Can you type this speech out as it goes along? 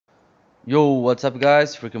Yo, what's up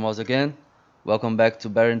guys? Freaky Mouse again. Welcome back to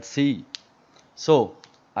BARENTS. So,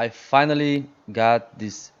 I finally got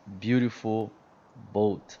this beautiful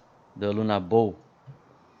boat, the Luna bow,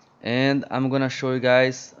 and I'm gonna show you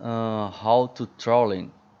guys how to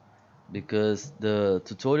trolling because the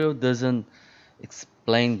tutorial doesn't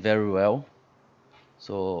explain very well.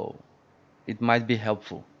 So, it might be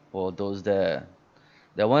helpful for those that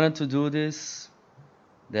wanted to do this,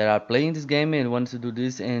 that are playing this game and wanted to do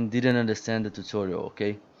this and didn't understand the tutorial.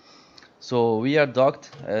 Okay. So we are docked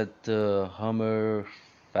at Hammerfest,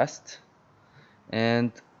 and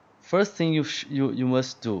first thing you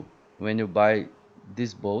must do when you buy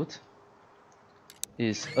this boat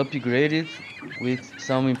is upgrade it with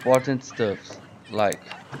some important stuffs. Like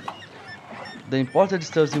the important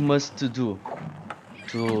stuffs you must to do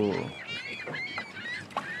to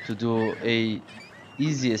do a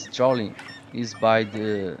easiest trolling is buy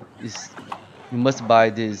the is you must buy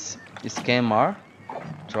this scan R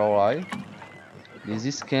troll eye,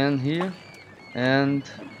 this scan here, and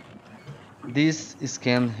this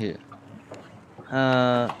scan here.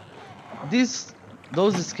 Uh, these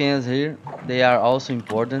those scans here, they are also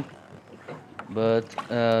important, but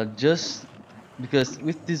just because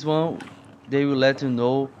with this one they will let you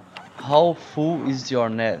know how full is your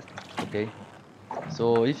net. Okay,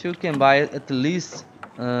 so if you can buy it at least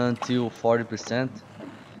until 40%,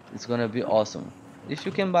 it's gonna be awesome. If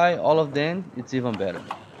you can buy all of them, it's even better.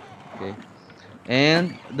 Okay,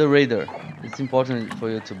 and the radar, it's important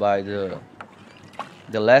for you to buy the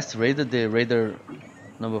last radar, the radar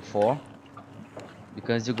number 4,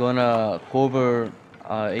 because you're gonna cover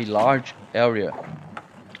a large area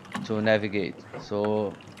to navigate,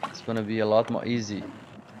 so it's gonna be a lot more easy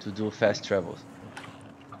to do fast travels.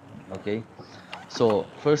 Okay, so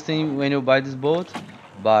first thing, when you buy this boat,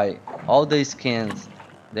 buy all the scans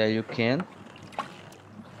that you can.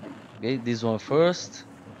 Okay, this one first,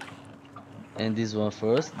 and this one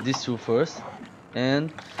first, these two first,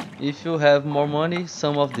 and if you have more money,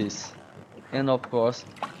 some of this, and of course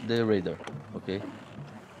the radar. Okay,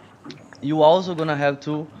 you also gonna have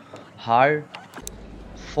to hire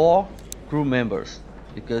 4 crew members,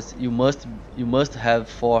 because you must have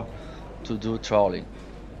 4 to do trawling.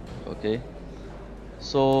 Okay,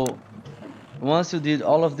 so once you did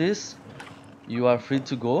all of this, you are free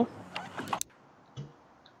to go.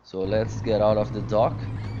 So let's get out of the dock,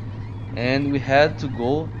 and we had to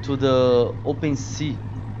go to the open sea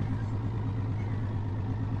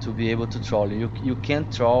to be able to troll. You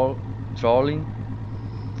can't trawling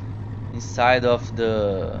inside of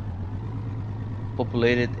the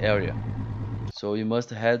populated area, so you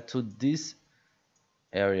must head to this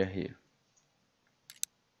area here.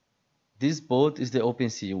 This boat is the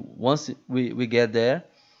open sea. Once we get there,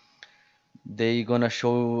 they gonna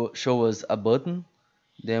show us a button,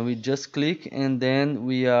 then we just click and then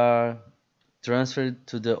we are transferred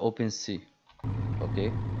to the open sea.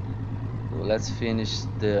 Okay, so let's finish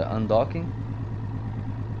the undocking,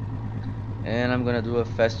 and I'm gonna do a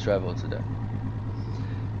fast travel to that.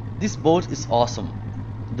 This boat is awesome.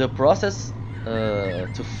 The process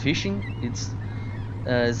to fishing, it's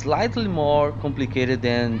slightly more complicated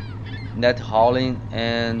than net hauling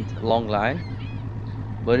and long line,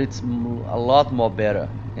 but it's a lot more better,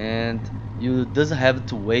 and you doesn't have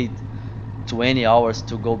to wait 20 hours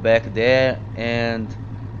to go back there and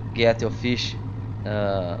get your fish.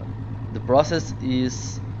 uh, the process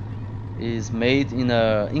is made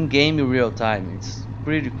in-game real time. It's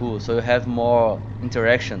pretty cool, so you have more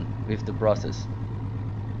interaction with the process.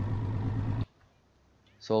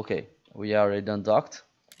 So okay, we are already done docked.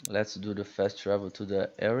 Let's do the fast travel to the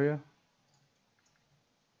area.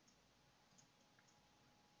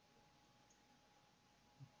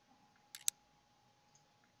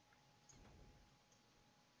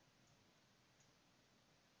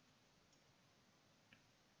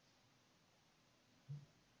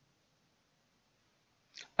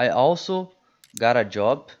 I also got a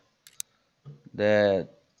job that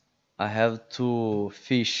I have to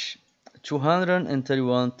fish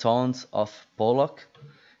 231 tons of pollock,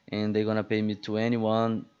 and they're gonna pay me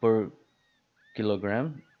 21 per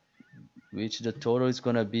kilogram, which the total is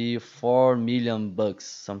gonna be 4 million bucks,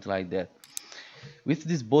 something like that. With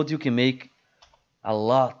this boat, you can make a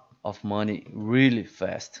lot of money really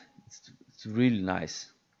fast. It's really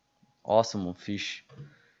nice, awesome on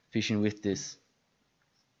fishing with this.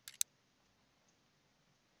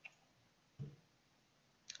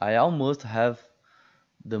 I almost have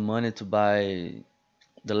the money to buy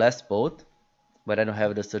the last boat, but I don't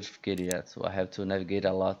have the certificate yet, so I have to navigate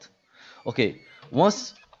a lot. Okay,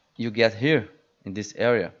 once you get here in this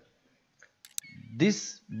area,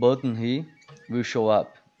 this button here will show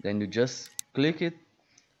up. Then you just click it,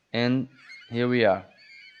 and here we are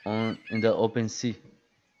in the open sea.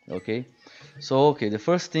 Okay, so okay, the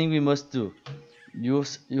first thing we must do, you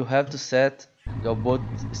have to set your boat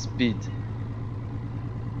speed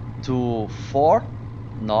to 4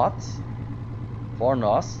 knots, 4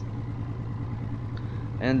 knots,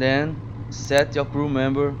 and then set your crew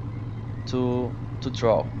member to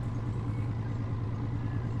trawl.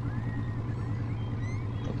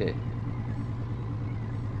 Okay,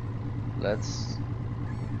 let's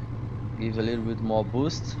give a little bit more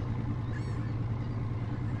boost.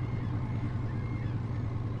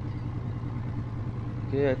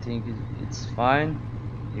 Okay, I think it's fine.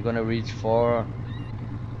 You're gonna reach for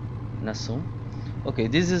Nasum. Okay,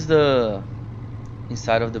 this is the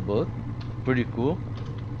inside of the boat. Pretty cool.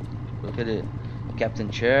 Look at the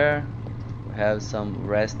captain chair. We have some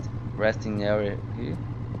resting area here,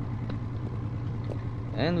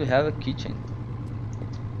 and we have a kitchen,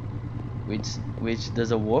 which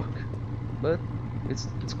doesn't work, but it's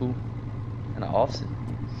cool, and an office.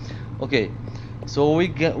 Okay, so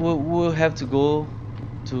we'll have to go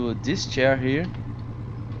to this chair here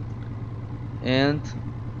and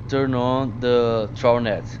turn on the trawl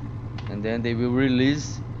net, and then they will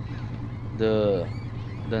release the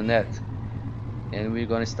net, and we're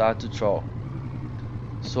gonna start to trawl.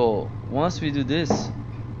 So once we do this,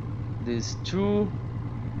 these two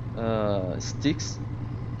sticks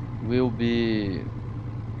will be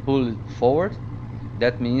pulled forward.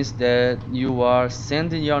 That means that you are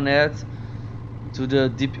sending your net to the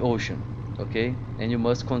deep ocean, okay? And you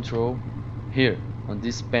must control here on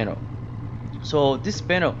this panel. So this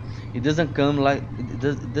panel, it doesn't come like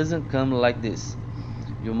this.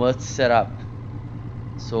 You must set up.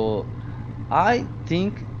 So I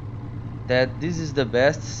think that this is the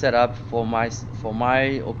best setup for my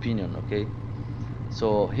opinion. Okay,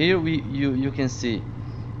 so here you can see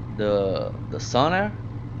the sonar.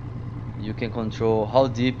 You can control how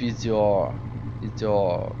deep is your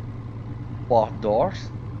port doors,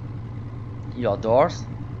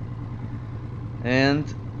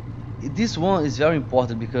 and this one is very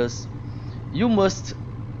important because you must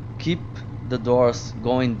keep the doors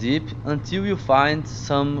going deep until you find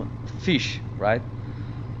some fish, right?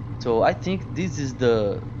 So I think this is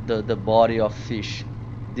the body of fish.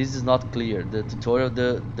 This is not clear. The tutorial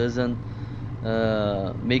doesn't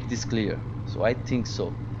make this clear. So I think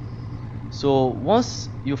so. So once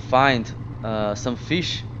you find some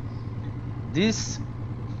fish, this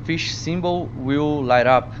fish symbol will light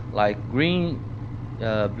up like green,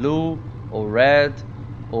 blue, or red,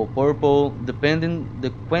 or purple, depending the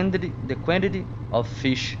quantity of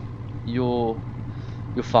fish you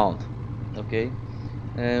found. Okay,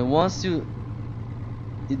 and once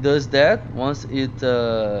it does that, once it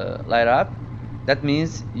light up, that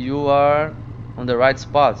means you are on the right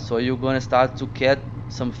spot. So you're gonna start to catch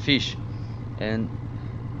some fish, and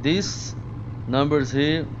these numbers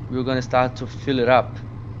here, we're gonna start to fill it up.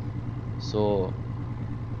 So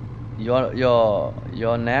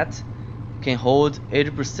your net can hold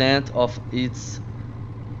 80% of its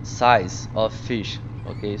size of fish.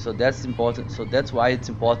 Okay, so that's important. So that's why it's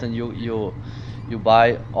important you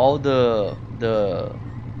buy all the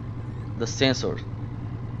sensors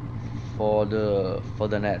for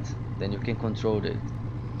the net. Then you can control it,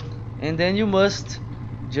 and then you must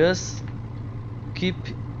just keep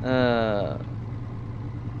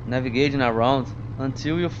navigating around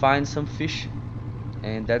until you find some fish,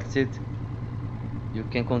 and that's it. You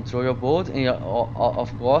can control your boat, and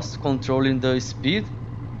of course controlling the speed.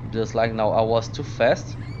 Just like now, I was too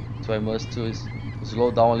fast, so I must to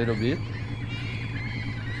slow down a little bit.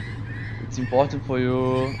 It's important for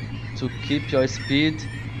you to keep your speed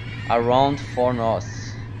around 4 knots.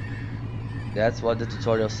 That's what the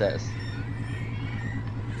tutorial says.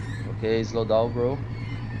 Okay, slow down, bro.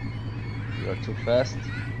 You are too fast.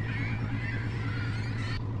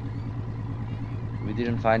 We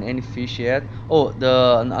didn't find any fish yet. Oh,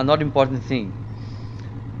 another important thing.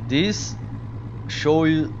 This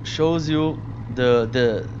shows you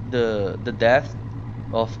the depth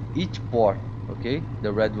of each port. Okay,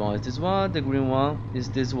 the red one is this one, the green one is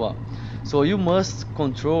this one. So you must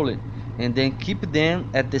control it and then keep them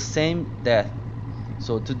at the same depth.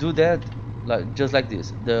 So to do that, just like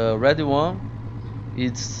this, the red one,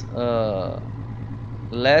 it's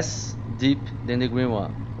less deep than the green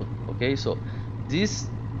one. Okay, so this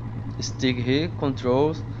stick here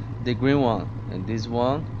controls the green one, and this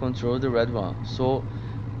one controls the red one. So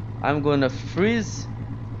I'm gonna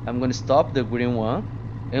stop the green one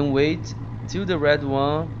and wait till the red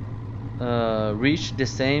one reach the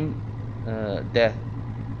same depth.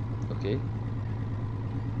 Okay.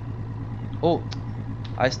 Oh,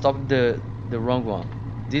 I stopped the wrong one.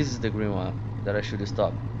 This is the green one that I should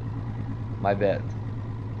stop. My bad.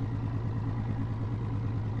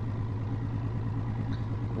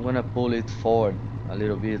 I'm gonna pull it forward a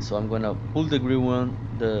little bit. So I'm gonna pull the green one.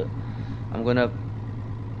 I'm gonna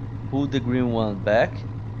pull the green one back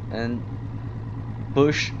and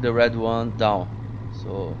push the red one down.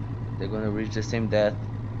 So they're gonna reach the same depth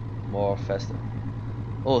more faster.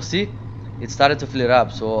 Oh, see, it started to flare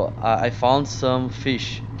up. So I found some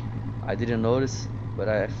fish. I didn't notice, but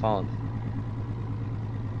I found.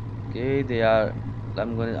 Okay, they are.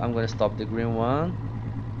 I'm gonna stop the green one.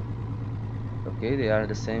 Okay, they are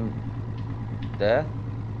the same depth.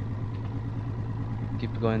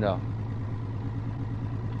 Keep going down.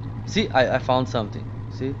 See, I found something.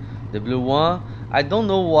 See, the blue one. I don't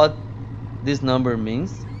know what this number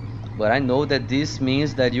means, but I know that this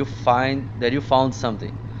means that you found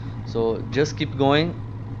something. So just keep going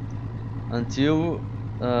until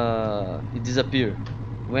it disappear.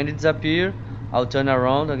 When it disappear, I'll turn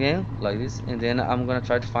around again like this, and then I'm gonna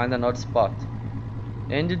try to find another spot.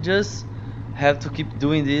 And you just have to keep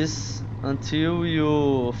doing this until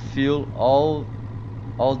you fill all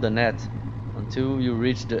the net, until you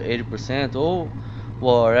reach the 80% or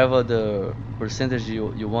whatever the percentage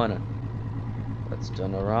you wanna. Let's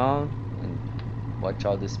turn around and watch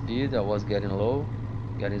out the speed. I was getting low,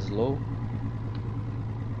 getting slow.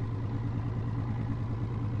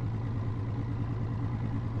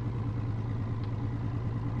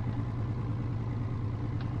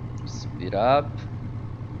 Speed up.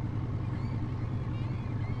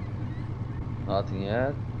 Nothing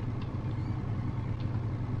yet.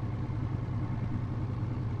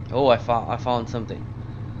 Oh, I found something.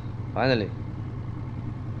 Finally.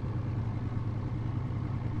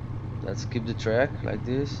 Let's keep the track like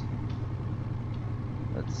this.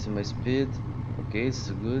 Let's see my speed. Okay, it's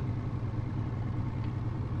good.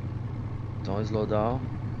 Don't slow down.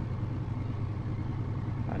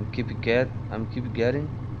 I'm keep getting.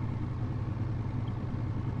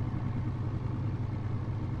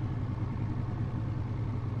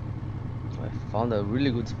 I found a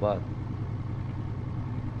really good spot.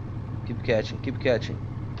 Keep catching, keep catching.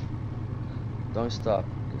 Don't stop.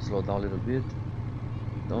 Okay, slow down a little bit.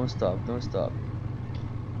 Don't stop, don't stop.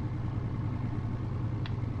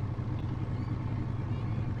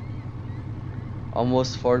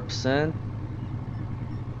 Almost 40%.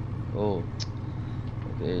 Oh,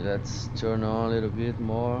 okay, let's turn on a little bit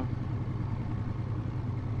more.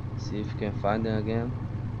 See if you can find them again.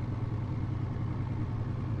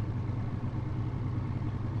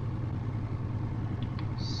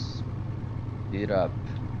 Speed up.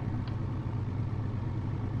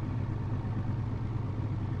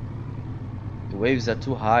 The waves are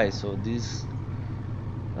too high, so this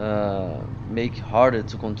make harder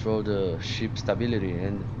to control the ship stability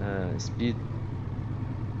and speed.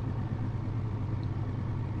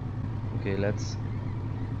 Okay, let's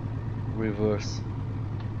reverse.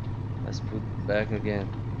 Let's put back again.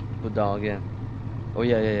 Put down again. Oh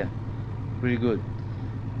yeah, yeah, yeah. Pretty good.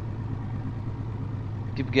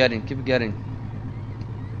 Keep getting, keep getting.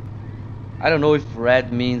 I don't know if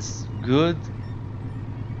red means good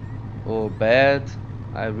or bad.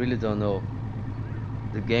 I really don't know.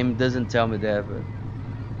 The game doesn't tell me that, but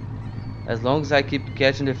as long as I keep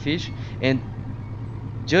catching the fish, and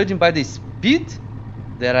judging by the speed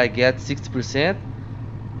that I get 60%,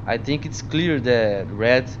 I think it's clear that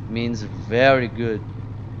red means very good.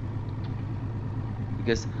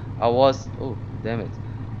 Because I was, oh damn it,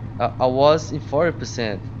 I was in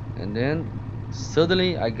 40%, and then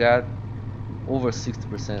suddenly I got over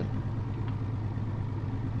 60%.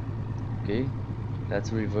 Okay,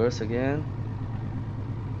 let's reverse again.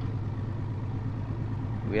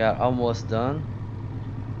 We are almost done.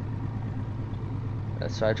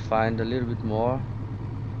 Let's try to find a little bit more.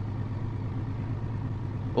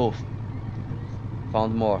 Oh,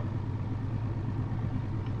 found more.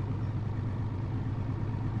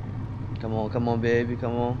 Come on, baby,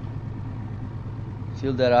 come on.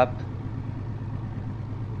 Fill that up.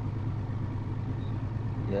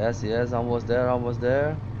 Yes, yes, almost there, almost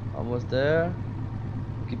there, almost there.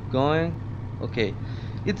 Keep going. Okay,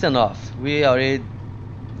 it's enough. We already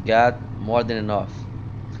got more than enough.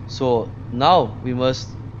 So now we must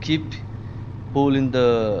keep pulling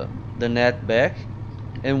the net back,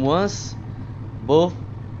 and once both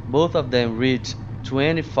both of them reach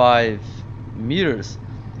 25 meters,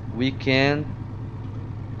 we can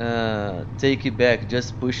take it back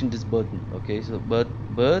just pushing this button. Okay, so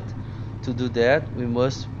but to do that we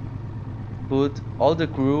must put all the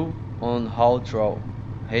crew on hail trawl.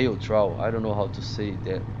 I don't know how to say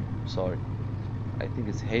that, sorry. I think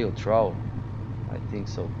it's hail trawl. I think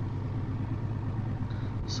so.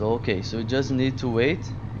 So okay, so we just need to wait.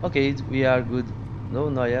 Okay, we are good. No,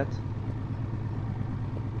 not yet.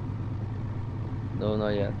 No, not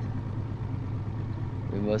yet.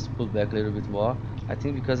 We must pull back a little bit more. I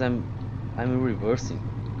think because I'm reversing.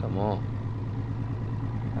 Come on.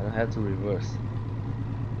 I don't have to reverse.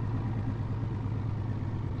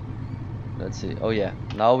 Let's see. Oh yeah,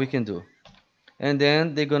 now we can do. And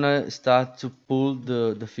then they're gonna start to pull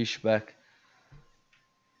the fish back.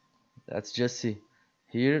 Let's just see.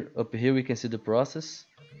 Here, up here we can see the process.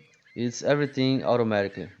 It's everything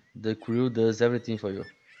automatically. The crew does everything for you.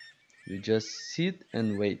 You just sit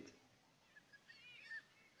and wait.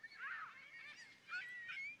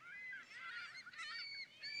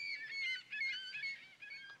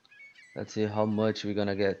 Let's see how much we're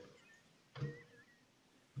gonna get.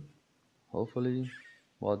 Hopefully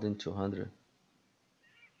more than 200.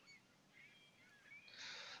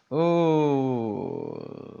 Oh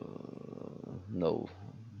no,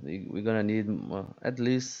 we're gonna need at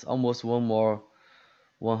least almost one more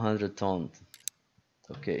 100 tons.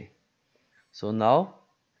 Okay, so now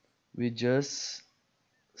we just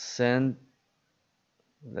send.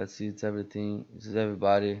 Let's see, it's everything. It's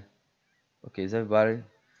everybody. Okay, it's everybody.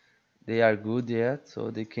 They are good yet, so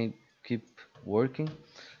they can keep working.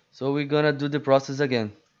 So we're gonna do the process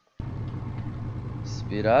again.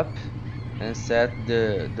 Speed up and set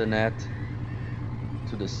the net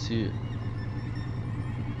to the sea.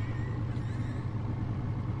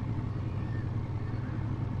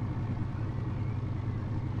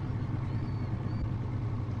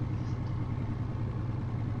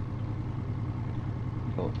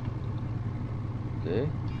 Oh, okay.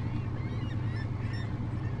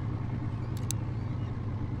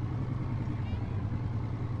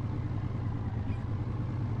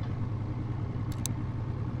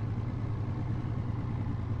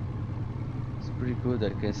 It's pretty good. I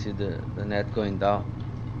can see the net going down.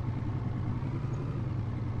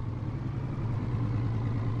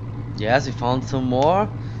 Yes, we found some more,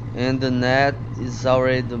 and the net is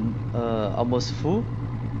already almost full.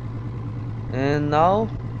 And now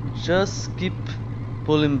just keep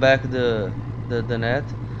pulling back the net,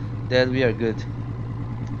 that we are good.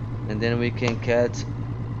 And then we can catch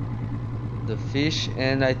the fish,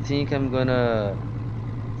 and I think I'm gonna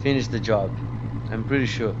finish the job. I'm pretty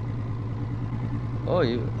sure. Oh,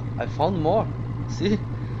 I found more. See?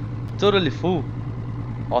 Totally full.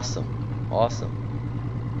 Awesome. Awesome.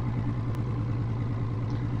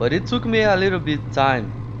 But it took me a little bit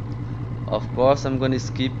time. Of course, I'm gonna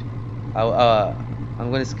skip.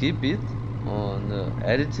 I'm gonna skip it on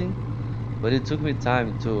editing, but it took me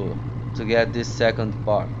time to get this second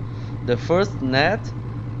part. The first net,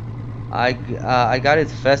 I got it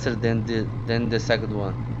faster than the second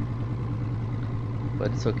one,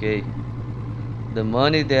 but it's okay. The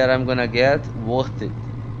money that I'm gonna get, worth it.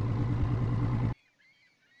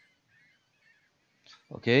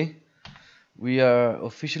 Okay, we are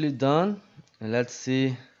officially done, and let's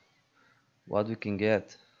see what we can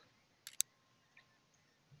get.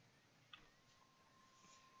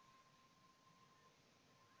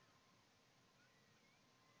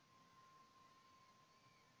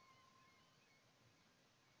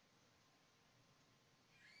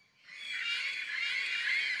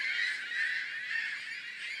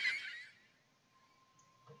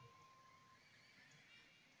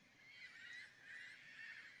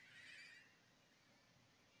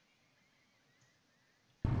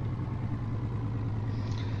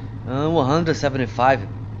 175.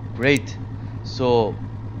 Great. So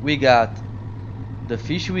we got the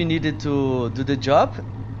fish we needed to do the job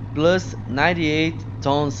plus 98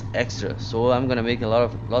 tons extra. So I'm gonna make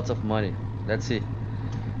lots of money. Let's see.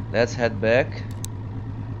 Let's head back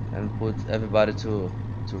and put everybody to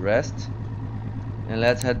rest. And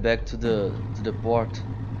let's head back to the port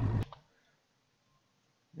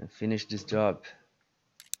and finish this job.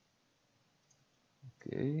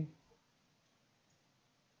 Okay.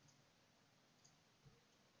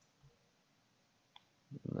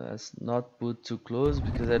 Let's not put too close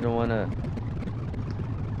because I don't wanna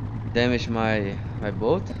damage my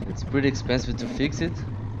boat. It's pretty expensive to fix it.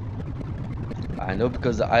 I know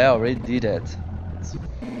because I already did that. It's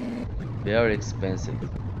very expensive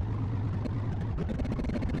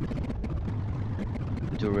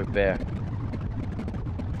to repair.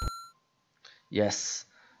 Yes,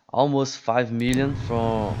 almost 5 million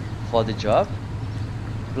for the job.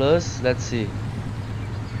 Plus, let's see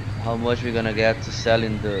how much we're gonna get to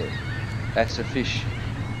selling the extra fish.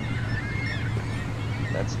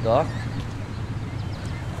 Let's dock.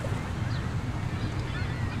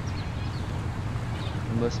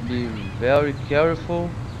 We must be very careful.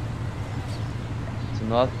 to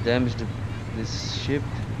not damage this ship.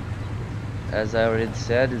 As I already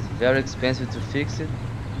said, it's very expensive to fix it.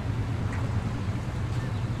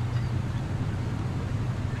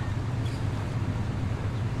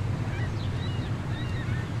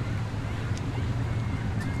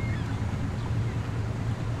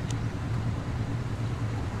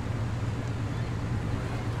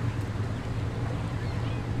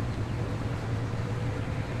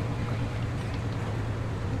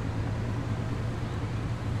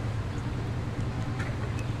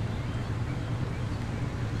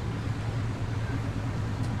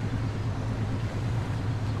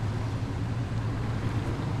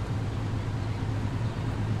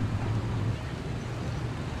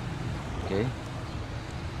 Okay.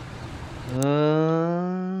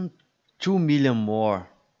 2 million more.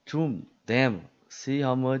 Damn. See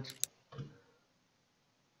how much?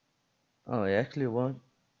 Oh, I actually want.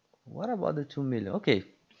 What about the 2 million? Okay,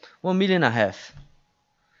 1 million and a half.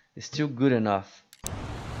 It's still good enough.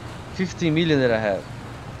 15 million that I have.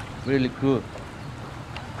 Really cool.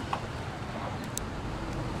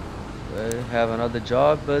 I have another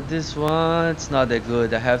job, but this one it's not that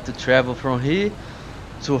good. I have to travel from here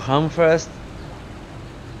to Hamfast,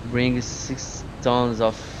 bring 6 tons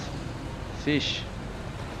of fish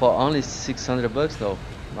for only 600 bucks. No,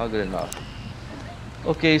 not good enough.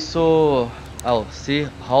 Okay, so I'll see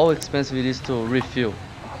how expensive it is to refill.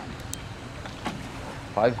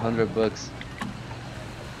 500 bucks,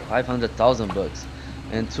 500,000 bucks,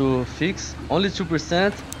 and to fix only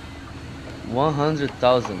 2%,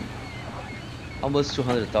 100,000, almost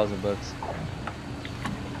 200,000 bucks.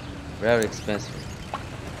 Very expensive.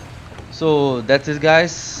 So that's it,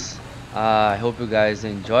 guys. I hope you guys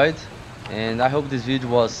enjoyed, and I hope this video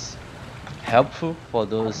was helpful for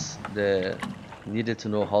those that needed to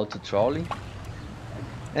know how to trolling.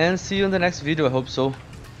 And see you in the next video. I hope so.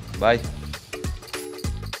 Bye.